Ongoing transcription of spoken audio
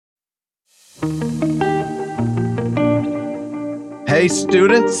Hey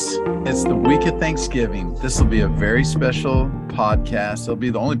students, it's the week of Thanksgiving. This will be a very special podcast. It'll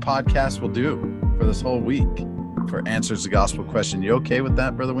be the only podcast we'll do for this whole week for Answers the Gospel Question. You okay with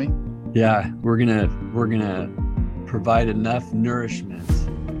that, Brother Wing? Yeah, we're gonna provide enough nourishment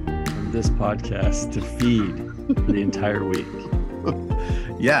from this podcast to feed for the entire week.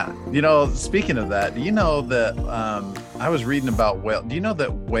 Yeah, speaking of that, do you know that I was reading about whale? Do you know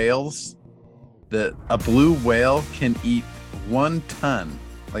that whales, that a blue whale can eat 1 ton,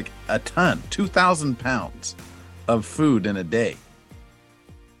 like a ton, 2,000 pounds of food in a day?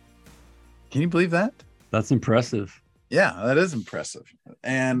 Can you believe that? That's impressive. Yeah, that is impressive.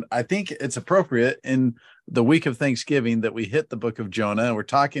 And I think it's appropriate in the week of Thanksgiving that we hit the book of Jonah. We're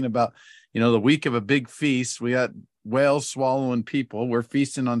talking about, the week of a big feast. We got whales swallowing people. We're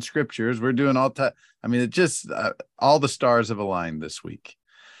feasting on scriptures. We're doing all all the stars have aligned this week.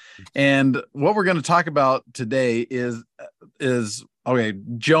 And what we're going to talk about today is okay,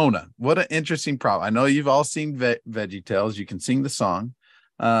 Jonah. What an interesting problem. I know you've all seen VeggieTales. You can sing the song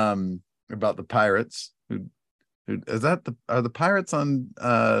about the pirates. Are the pirates on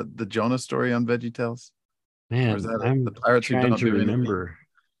the Jonah story on VeggieTales? Man, or is that I'm the pirates who trying don't to do remember. anything?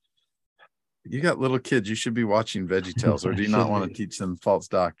 You got little kids. You should be watching VeggieTales, or do you not want to teach them false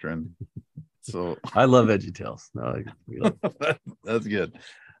doctrine? So I love VeggieTales. No, that's good.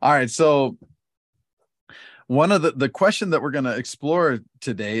 All right, so one of the question that we're going to explore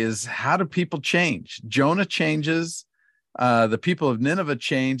today is, how do people change? Jonah changes. The people of Nineveh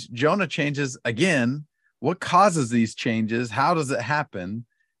change. Jonah changes again. What causes these changes? How does it happen?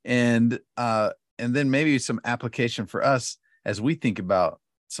 And then maybe some application for us as we think about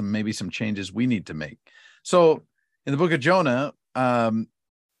some changes we need to make. So in the book of Jonah,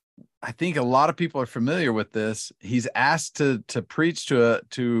 I think a lot of people are familiar with this. He's asked to preach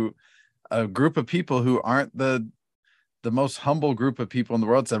to a group of people who aren't the most humble group of people in the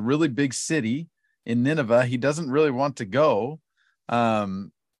world. It's a really big city in Nineveh. He doesn't really want to go.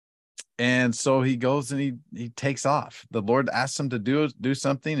 And so he goes and he takes off. The Lord asks him to do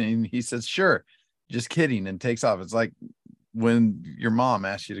something, and he says, sure, just kidding, and takes off. It's like when your mom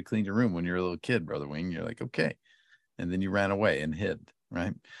asks you to clean your room when you're a little kid, Brother Wing. You're like, okay. And then you ran away and hid,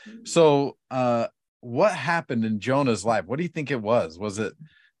 right? So what happened in Jonah's life? What do you think it was? Was it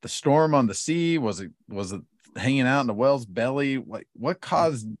the storm on the sea? Was it hanging out in the whale's belly? What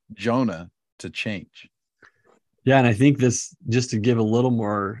caused Jonah to change? Yeah, and I think this, just to give a little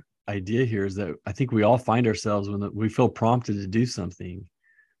more idea here, is that I think we all find ourselves when we feel prompted to do something,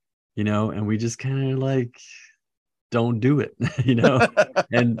 and we just kind of like don't do it,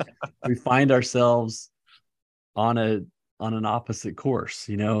 and we find ourselves on an opposite course.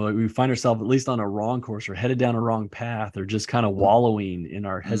 We find ourselves at least on a wrong course, or headed down a wrong path, or just kind of wallowing in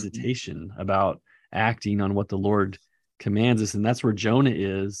our hesitation about acting on what the Lord commands us. And that's where Jonah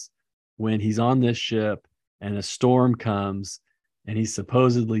is when he's on this ship and a storm comes and he's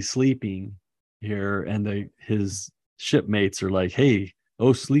supposedly sleeping here, and his shipmates are like, hey,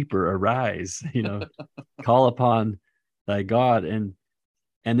 oh sleeper, arise, call upon thy God. And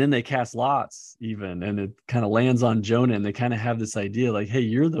then they cast lots even, and it kind of lands on Jonah, and they kind of have this idea like, hey,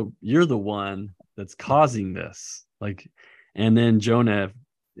 you're the one that's causing this. And then Jonah,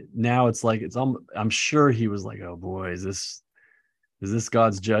 now it's like, I'm sure he was like, oh boy, is this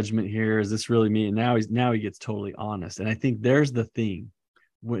God's judgment here? Is this really me? And now he gets totally honest. And I think there's the thing,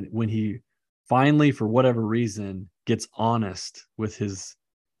 when he finally, for whatever reason, gets honest with his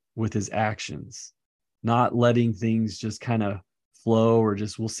actions, not letting things just kind of flow, or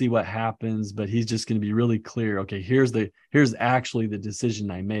just we'll see what happens, but he's just going to be really clear. Okay, here's actually the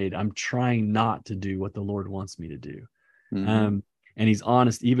decision I made. I'm trying not to do what the Lord wants me to do. And he's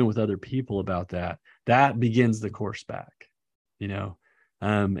honest even with other people about that begins the course back,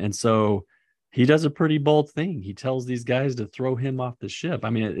 and so he does a pretty bold thing. He tells these guys to throw him off the ship. I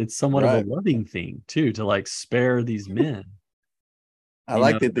mean, it's somewhat of a loving thing too, to like spare these men. I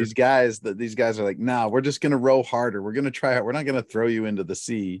like that these guys are like, nah, we're just going to row harder. We're going to try it. We're not going to throw you into the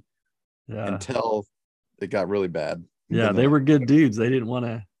sea until it got really bad. Yeah, they were good dudes. They didn't want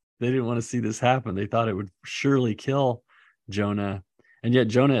to see this happen. They thought it would surely kill Jonah. And yet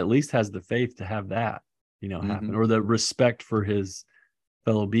Jonah at least has the faith to have that, happen, or the respect for his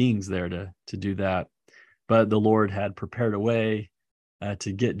fellow beings there to do that. But the Lord had prepared a way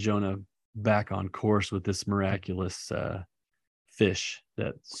to get Jonah back on course with this miraculous fish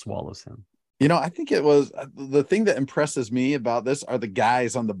that swallows him. I think it was the thing that impresses me about this are the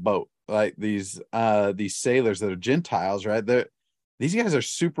guys on the boat, like these sailors that are Gentiles, right? These guys are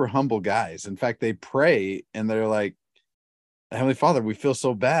super humble guys. In fact, they pray and they're like, Heavenly Father, we feel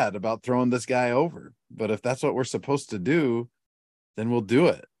so bad about throwing this guy over, but if that's what we're supposed to do, then we'll do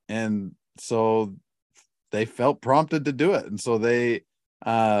it. And so they felt prompted to do it, and so they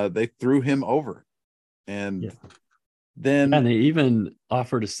threw him over. And Yeah. then And they even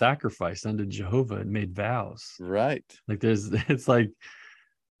offered a sacrifice unto Jehovah and made vows. right, Like it's like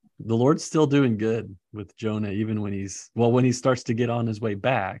the Lord's still doing good with Jonah, even when when he starts to get on his way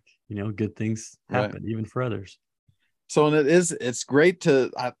back, good things happen, even for others. So, and it's great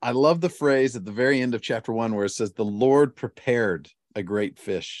I love the phrase at the very end of chapter 1 where it says, the Lord prepared a great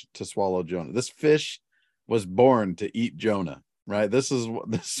fish to swallow Jonah. This fish was born to eat Jonah, right? This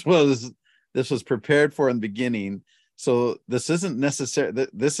was prepared for in the beginning. So this isn't necessary.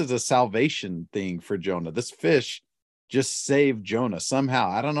 This is a salvation thing for Jonah. This fish just saved Jonah somehow.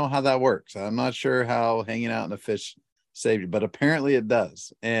 I don't know how that works. I'm not sure how hanging out in a fish saved you, but apparently it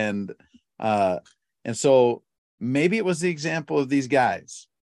does. And so maybe it was the example of these guys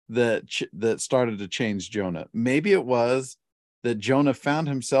that started to change Jonah. Maybe it was that Jonah found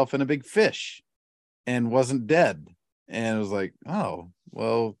himself in a big fish and wasn't dead, and it was like, oh,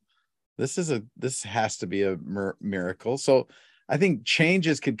 well, this has to be a miracle. So I think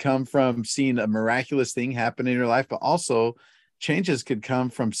changes could come from seeing a miraculous thing happen in your life, but also changes could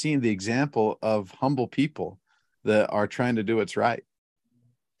come from seeing the example of humble people that are trying to do what's right.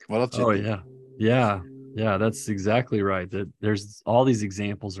 What else? Oh, yeah, that's exactly right. That there's all these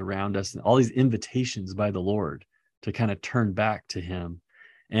examples around us and all these invitations by the Lord to kind of turn back to him.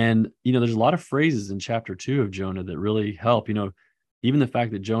 And, there's a lot of phrases in chapter 2 of Jonah that really help. Even the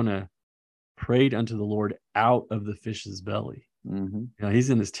fact that Jonah prayed unto the Lord out of the fish's belly. Mm-hmm. He's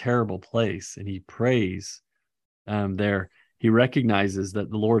in this terrible place and he prays there. He recognizes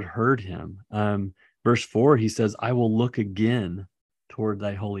that the Lord heard him. Verse 4, he says, I will look again toward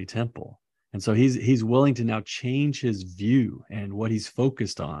thy holy temple. And so he's willing to now change his view and what he's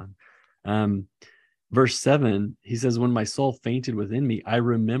focused on. Verse 7, he says, when my soul fainted within me, I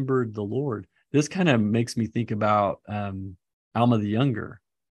remembered the Lord. This kind of makes me think about Alma the Younger,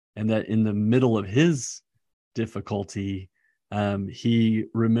 and that in the middle of his difficulty, he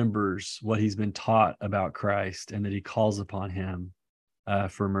remembers what he's been taught about Christ and that he calls upon him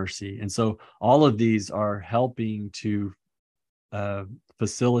for mercy. And so all of these are helping to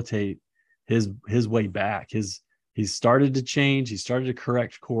facilitate his way back. He's started to change, he started to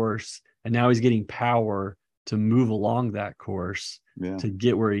correct course, and now he's getting power to move along that course to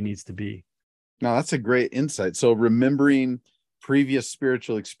get where he needs to be. Now that's a great insight. So remembering previous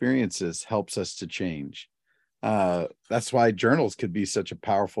spiritual experiences helps us to change. That's why journals could be such a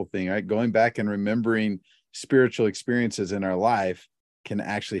powerful thing, right? Going back and remembering spiritual experiences in our life can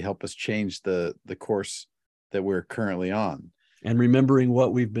actually help us change the course that we're currently on. And remembering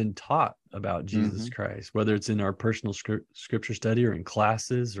what we've been taught about Jesus Christ, whether it's in our personal scripture study or in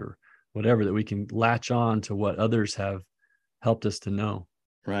classes or whatever, that we can latch on to what others have helped us to know.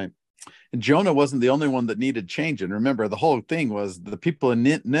 Right. And Jonah wasn't the only one that needed change. And remember, the whole thing was the people in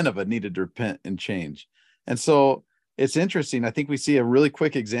Nineveh needed to repent and change. And so it's interesting. I think we see a really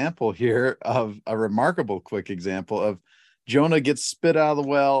quick example here of a remarkable quick example of Jonah gets spit out of the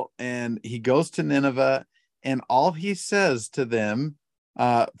well and he goes to Nineveh, and all he says to them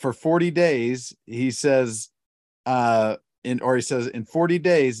for 40 days, he says, in 40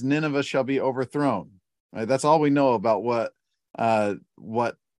 days, Nineveh shall be overthrown. Right? That's all we know about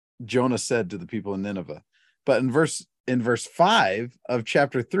what Jonah said to the people in Nineveh. But in verse 5 of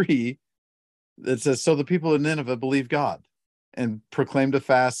chapter 3, it says, so the people of Nineveh believed God and proclaimed a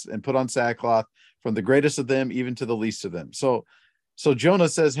fast and put on sackcloth, from the greatest of them even to the least of them. So Jonah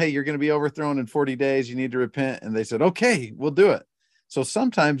says, hey, you're going to be overthrown in 40 days. You need to repent. And they said, okay, we'll do it. So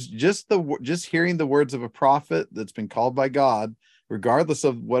sometimes just hearing the words of a prophet that's been called by God, regardless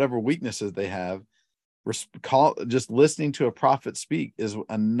of whatever weaknesses they have, just listening to a prophet speak is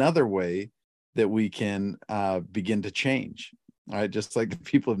another way that we can begin to change. All right, just like the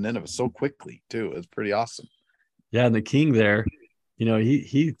people of Nineveh, so quickly too. It's pretty awesome. Yeah, and the king there,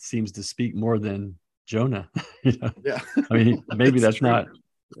 he seems to speak more than Jonah. Yeah, I mean, maybe that's true. Not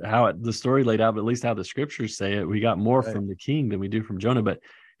how the story laid out, but at least how the scriptures say it. We got more from the king than we do from Jonah. But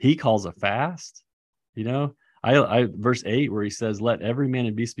he calls a fast. I verse 8 where he says, "Let every man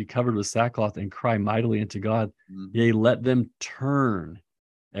and beast be covered with sackcloth and cry mightily unto God. Yea, let them turn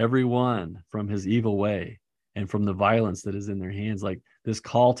every one from his evil way and from the violence that is in their hands." Like this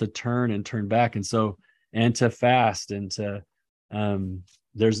call to turn and turn back, and to fast, and to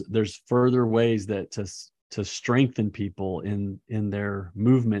there's further ways that to strengthen people in their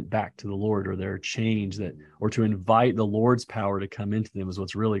movement back to the Lord, or their change, or to invite the Lord's power to come into them is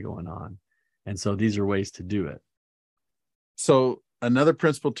what's really going on. And so these are ways to do it. So another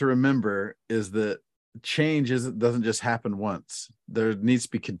principle to remember is that change doesn't just happen once. There needs to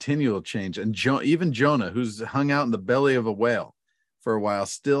be continual change. And even Jonah, who's hung out in the belly of a whale for a while,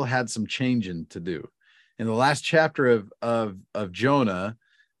 still had some changing to do. In the last chapter of Jonah,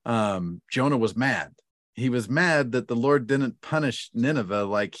 Jonah was mad. He was mad that the Lord didn't punish Nineveh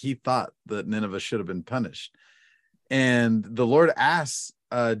like he thought that Nineveh should have been punished. And the Lord asks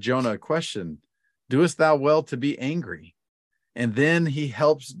Jonah a question: doest thou well to be angry? And then he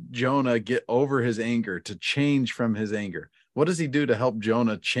helps Jonah get over his anger, to change from his anger. What does he do to help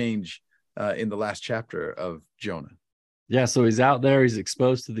Jonah change in the last chapter of Jonah? Yeah, so he's out there, he's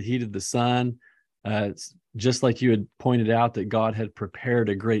exposed to the heat of the sun. It's just like you had pointed out that God had prepared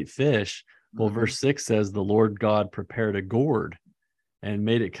a great fish. Well, verse 6 says the Lord God prepared a gourd and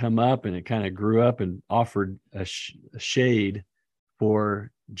made it come up, and it kind of grew up and offered a shade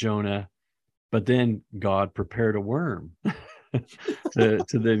for Jonah. But then God prepared a worm to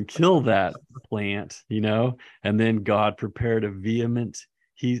then kill that plant, and then God prepared a vehement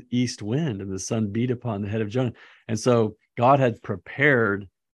east wind, and the sun beat upon the head of Jonah. And so God had prepared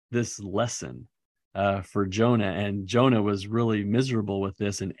this lesson for Jonah, and Jonah was really miserable with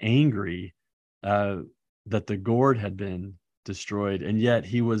this and angry that the gourd had been destroyed, and yet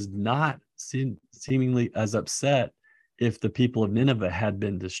he was not seemingly as upset if the people of Nineveh had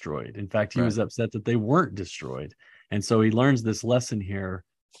been destroyed. In fact, he was upset that they weren't destroyed. And so he learns this lesson here,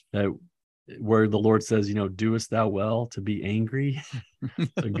 that where the Lord says, doest thou well to be angry?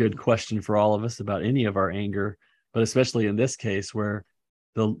 It's a good question for all of us about any of our anger, but especially in this case where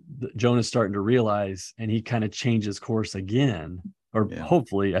the Jonah's starting to realize, and he kind of changes course again, or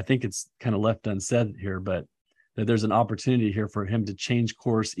hopefully, I think it's kind of left unsaid here, but that there's an opportunity here for him to change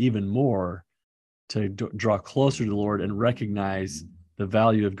course even more, to draw closer to the Lord and recognize the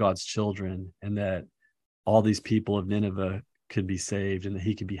value of God's children, and that all these people of Nineveh could be saved, and that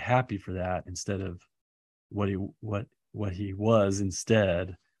he could be happy for that instead of what he was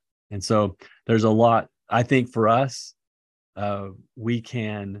instead. And so there's a lot, I think, for us. We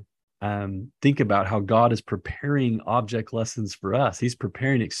can think about how God is preparing object lessons for us. He's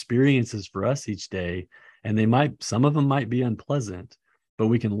preparing experiences for us each day, and some of them might be unpleasant, but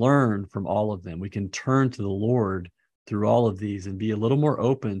we can learn from all of them. We can turn to the Lord through all of these and be a little more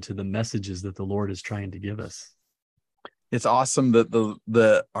open to the messages that the Lord is trying to give us. It's awesome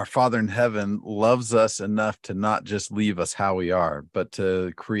that our Father in heaven loves us enough to not just leave us how we are, but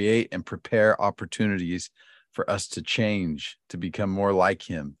to create and prepare opportunities for us to change, to become more like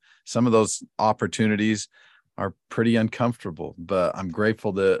him. Some of those opportunities are pretty uncomfortable, but I'm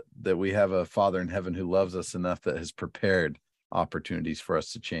grateful that we have a Father in heaven who loves us enough that has prepared opportunities for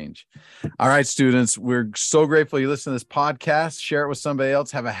us to change. All right, students, we're so grateful you listen to this podcast. Share it with somebody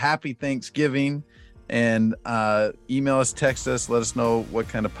else. Have a happy Thanksgiving, and email us, text us, let us know what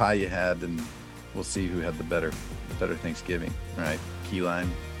kind of pie you had, and we'll see who had the better Thanksgiving. All right, Keyline,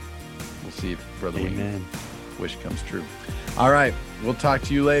 we'll see if Brother Wayne wish comes true. All right, we'll talk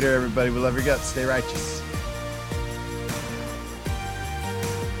to you later, everybody. We love your guts. Stay righteous.